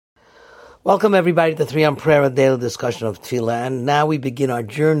Welcome everybody to 3 on Prayer, a daily discussion of Tefillah. And now we begin our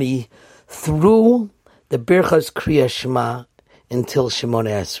journey through the Birchas Kriya Shema until Shemona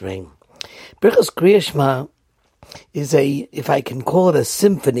Esrei. Birchas Kriya Shema is if I can call it a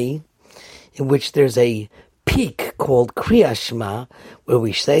symphony, in which there's a peak called Kriya Shema, where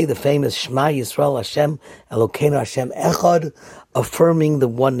we say the famous Shema Yisrael Hashem Elokeinu Hashem Echad, affirming the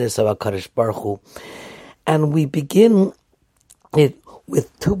oneness of HaKadosh Baruch Hu. And we begin it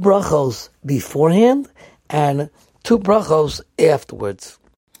with 2 brachos beforehand and 2 brachos afterwards.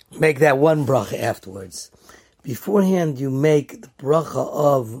 Make that 1 bracha afterwards. Beforehand, you make the bracha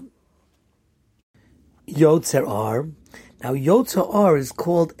of Yotzer Ar. Now, Yotzer Ar is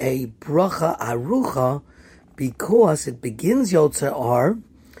called a bracha arucha because it begins Yotzer Ar,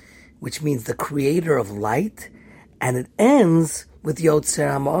 which means the creator of light, and it ends with Yotzer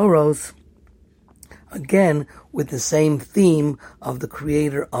Hamaoros, again, with the same theme of the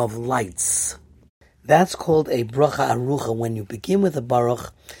creator of lights. That's called a bracha arucha, when you begin with a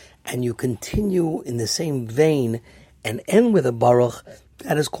baruch and you continue in the same vein and end with a baruch.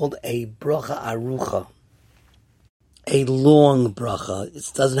 That is called a bracha arucha, a long bracha.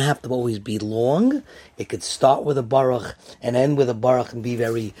 It doesn't have to always be long. It could start with a baruch and end with a baruch and be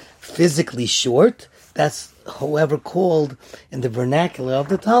very physically short. That's, however, called in the vernacular of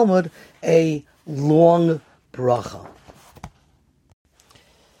the Talmud a long bracha.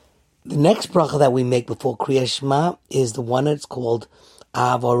 The next bracha that we make before Kriya Shema is the one that's called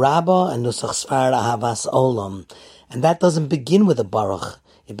Ahava Rabbah and Nusach Sfar Ahavas Olam. And that doesn't begin with a baruch.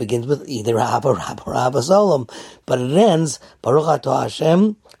 It begins with either Ahava Rabbah or Ahavas Olam, but it ends Baruch Atah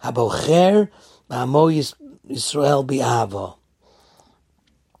Hashem Habocher Ba'amo Yisrael Bi'ahava.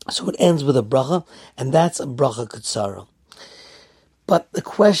 So it ends with a bracha, and that's a bracha Ketzara. But the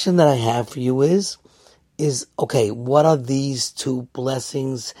question that I have for you is okay, what are these 2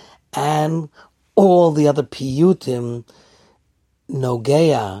 blessings and all the other piyutim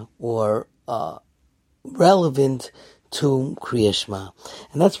nogea or relevant to Kriya Shema?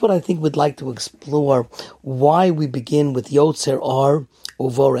 And that's what I think we'd like to explore, why we begin with Yotzer Ar,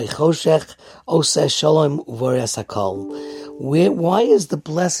 Uvorei Choshech, Oseh Shalom, Uvorei Sakol. Why is the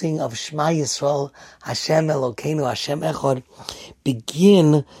blessing of Shema Yisrael, Hashem Elokeinu, Hashem Echad,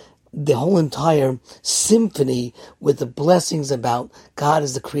 begin the whole entire symphony with the blessings about God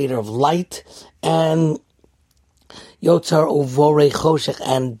as the creator of light and Yotzar Uvorei Choshech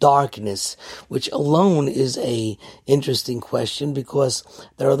and darkness, which alone is a interesting question, because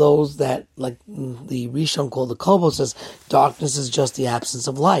there are those that, like the Rishon called the Kobo says, darkness is just the absence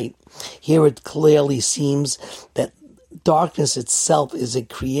of light. Here it clearly seems that darkness itself is a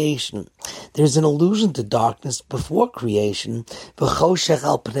creation. There's an allusion to darkness before creation. V'choshech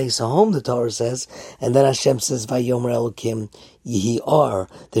al pnei sahom, the Torah says, and then Hashem says, Vayomer Elokim yihi or,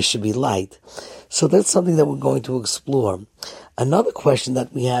 there should be light. So that's something that we're going to explore. Another question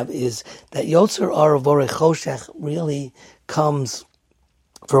that we have is that Yotzer Ar Uvorei Choshech really comes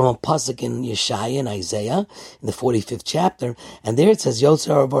from a pasuk in Yeshaya and Isaiah in the 45th chapter, and there it says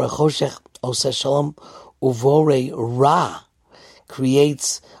Yotzer Ar Uvorei Choshech Oseh Shalom Uvorei Ra,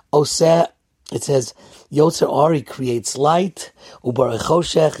 creates Oseh. It says Yotzer Ar, he creates light. Uvorei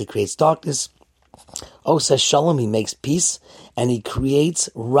Choshech, he creates darkness. Oseh Shalom, he makes peace, and he creates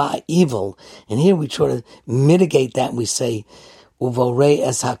Ra, evil. And here we try to mitigate that, and we say Uvorei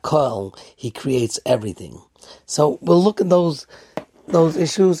Es Hakol, he creates everything. So we'll look at those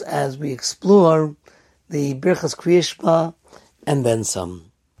issues as we explore the Birchas Kriya Shema and then some.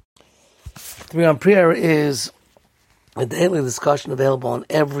 3 on Prayer is a daily discussion available on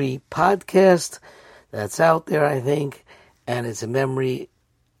every podcast that's out there, I think, and it's a memory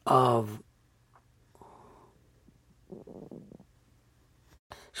of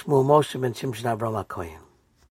Shmuel Moshe ben Shimshon Avram HaKohen.